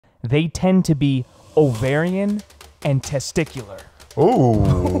They tend to be ovarian and testicular.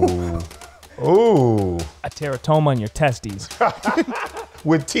 Ooh. Ooh. A teratoma in your testes.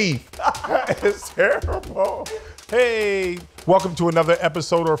 With teeth. It's terrible. Hey, welcome to another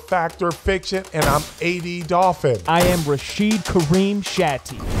episode of Fact or Fiction, and I'm AD Dolphin. I am Rashid Kareem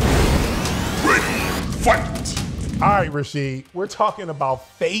Shatty. Ready, fight! All right, Rashid, we're talking about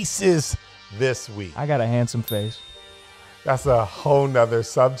faces this week. I got a handsome face. That's a whole nother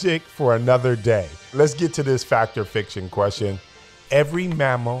subject for another day. Let's get to this fact or fiction question. Every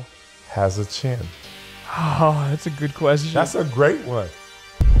mammal has a chin. Oh, that's a good question. That's a great one.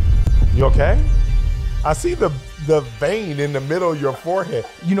 You okay? I see the vein in the middle of your forehead.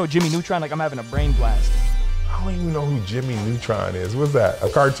 You know Jimmy Neutron, like I'm having a brain blast. I don't even know who Jimmy Neutron is. What's that, a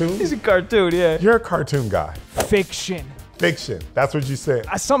cartoon? He's a cartoon, yeah. You're a cartoon guy. Fiction. Fiction, that's what you said.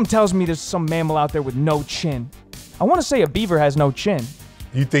 Something tells me there's some mammal out there with no chin. I want to say a beaver has no chin.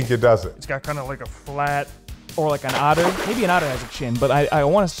 You think it doesn't? It's got kind of like a flat, or like an otter. Maybe an otter has a chin, but I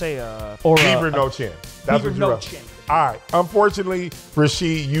want to say beaver no chin. That's beaver what you no wrote. chin. All right, unfortunately,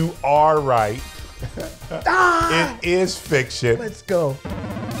 Rashid, you are right. It is fiction. Let's go.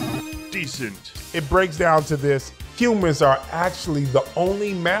 Decent. It breaks down to this. Humans are actually the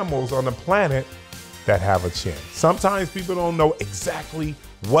only mammals on the planet that have a chin. Sometimes people don't know exactly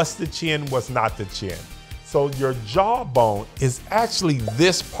what's the chin, what's not the chin. So your jawbone is actually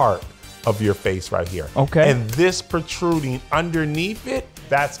this part of your face right here. Okay. And this protruding underneath it,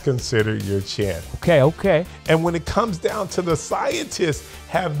 that's considered your chin. Okay, okay. And when it comes down to the scientists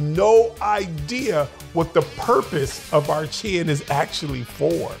have no idea what the purpose of our chin is actually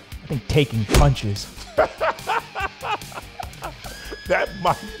for. I think taking punches. That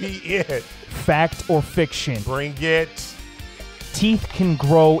might be it. Fact or fiction? Bring it. Teeth can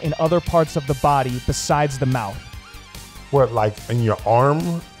grow in other parts of the body besides the mouth. What, like in your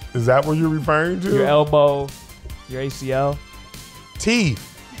arm? Is that what you're referring to? Your elbow, your ACL. Teeth.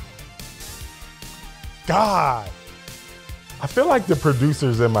 God. I feel like the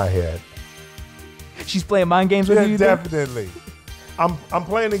producer's in my head. She's playing mind games with Yeah, you? definitely. I'm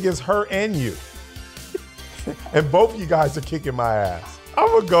playing against her and you. And both you guys are kicking my ass. I'm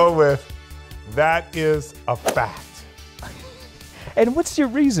gonna go with that is a fact. And what's your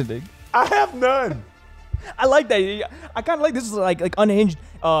reasoning? I have none. I like that. I kind of like this is like unhinged.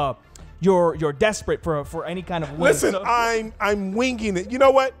 You're desperate for any kind of win. Listen, I'm winging it. You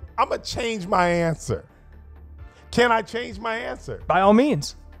know what? I'm gonna change my answer. Can I change my answer? By all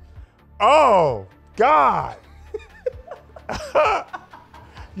means. Oh God.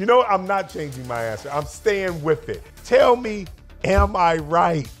 You know what? I'm not changing my answer. I'm staying with it. Tell me, am I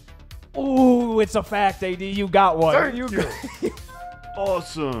right? Ooh, it's a fact, AD. You got one. Thank you.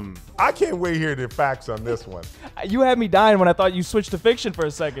 Awesome. I can't wait to hear the facts on this one. You had me dying when I thought you switched to fiction for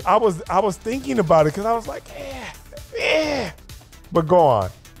a second. I was thinking about it because I was like, But go on.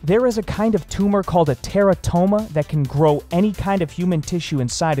 There is a kind of tumor called a teratoma that can grow any kind of human tissue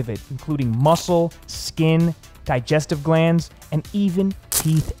inside of it, including muscle, skin, digestive glands, and even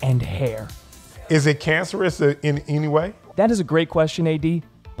teeth and hair. Is it cancerous in any way? That is a great question, AD.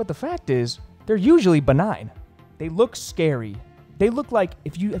 But the fact is, they're usually benign. They look scary. They look like,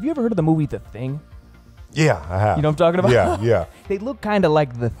 have you ever heard of the movie The Thing? Yeah, I have. You know what I'm talking about? Yeah. They look kind of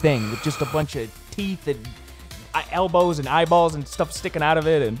like The Thing, with just a bunch of teeth and elbows and eyeballs and stuff sticking out of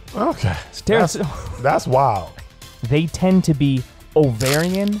it. And Okay. It's That's wild. They tend to be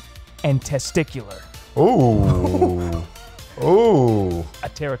ovarian and testicular. Ooh. Ooh. A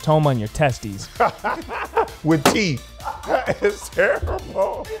teratoma in your testes. With teeth. It's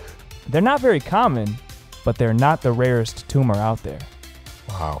terrible. They're not very common, but they're not the rarest tumor out there.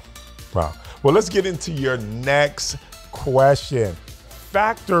 Wow. Well, let's get into your next question.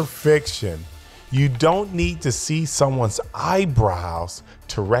 Fact or fiction? You don't need to see someone's eyebrows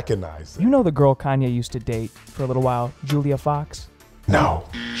to recognize them. You know the girl Kanye used to date for a little while, Julia Fox? No.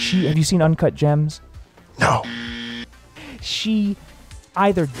 Have you seen Uncut Gems? No. She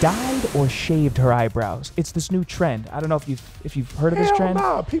either dyed or shaved her eyebrows. It's this new trend. I don't know if you've heard of this trend.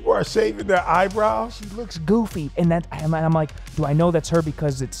 No. People are shaving their eyebrows. She looks goofy, and I'm like, do I know that's her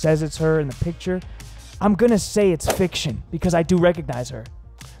because it says it's her in the picture? I'm gonna say it's fiction because I do recognize her.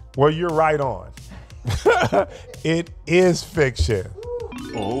 Well, you're right on. It is fiction.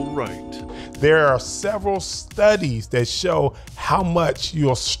 All right. There are several studies that show how much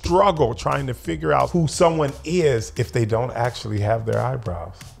you'll struggle trying to figure out who someone is if they don't actually have their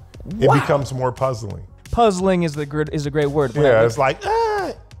eyebrows. Wow. It becomes more puzzling. Puzzling is a great word. Yeah, it's like,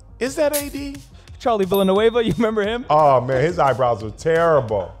 is that AD? Charlie Villanueva, you remember him? Oh man, his eyebrows were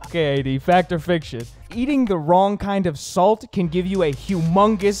terrible. Okay, AD, fact or fiction? Eating the wrong kind of salt can give you a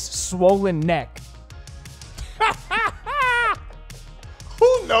humongous swollen neck.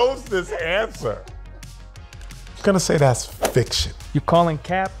 Who knows this answer? I'm gonna say that's fiction. You calling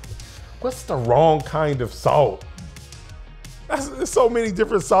cap? What's the wrong kind of salt? There's so many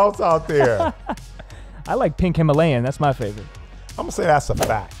different salts out there. I like pink Himalayan, that's my favorite. I'm gonna say that's a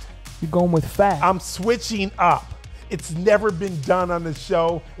fact. You're going with fact. I'm switching up. It's never been done on the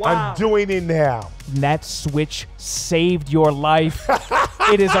show. Wow. I'm doing it now. That switch saved your life.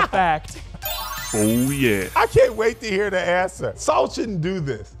 It is a fact. Oh yeah. I can't wait to hear the answer. Salt shouldn't do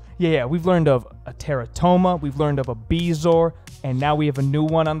this. Yeah, we've learned of a teratoma, we've learned of a bezoar, and now we have a new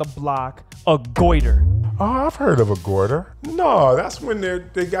one on the block, a goiter. Oh, I've heard of a goiter. No, that's when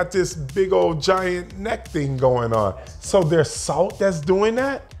they got this big old giant neck thing going on. So there's salt that's doing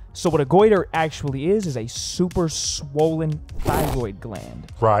that? So what a goiter actually is a super swollen thyroid gland.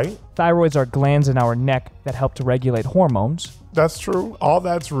 Right. Thyroids are glands in our neck that help to regulate hormones. That's true. All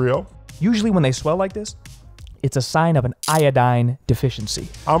that's real. Usually when they swell like this, it's a sign of an iodine deficiency.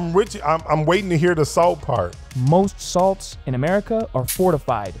 I'm waiting to hear the salt part. Most salts in America are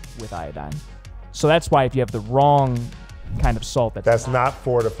fortified with iodine. So that's why if you have the wrong kind of salt That's not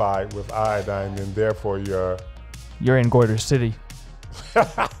fortified with iodine, and therefore you're in goiter city.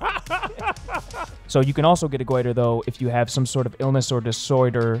 So you can also get a goiter though if you have some sort of illness or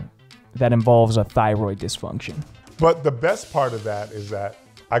disorder that involves a thyroid dysfunction. But the best part of that is that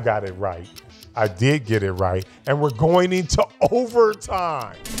I got it right. I did get it right, and we're going into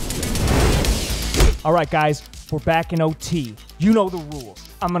overtime. All right, guys, we're back in OT. You know the rules.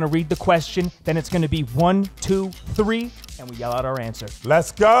 I'm gonna read the question, then it's gonna be 1, 2, 3, and we yell out our answer.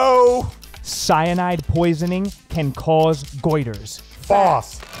 Let's go. Cyanide poisoning can cause goiters.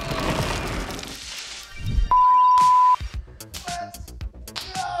 False.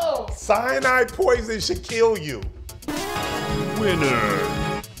 Cyanide poison should kill you. Winner.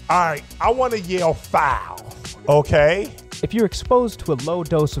 All right, I want to yell foul, okay? If you're exposed to a low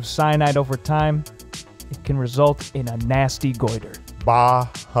dose of cyanide over time, it can result in a nasty goiter. Bah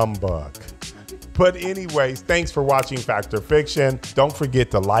humbug. But anyways, thanks for watching Fact or Fiction. Don't forget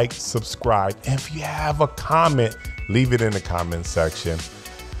to like, subscribe, and if you have a comment, leave it in the comment section.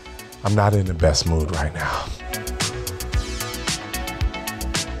 I'm not in the best mood right now.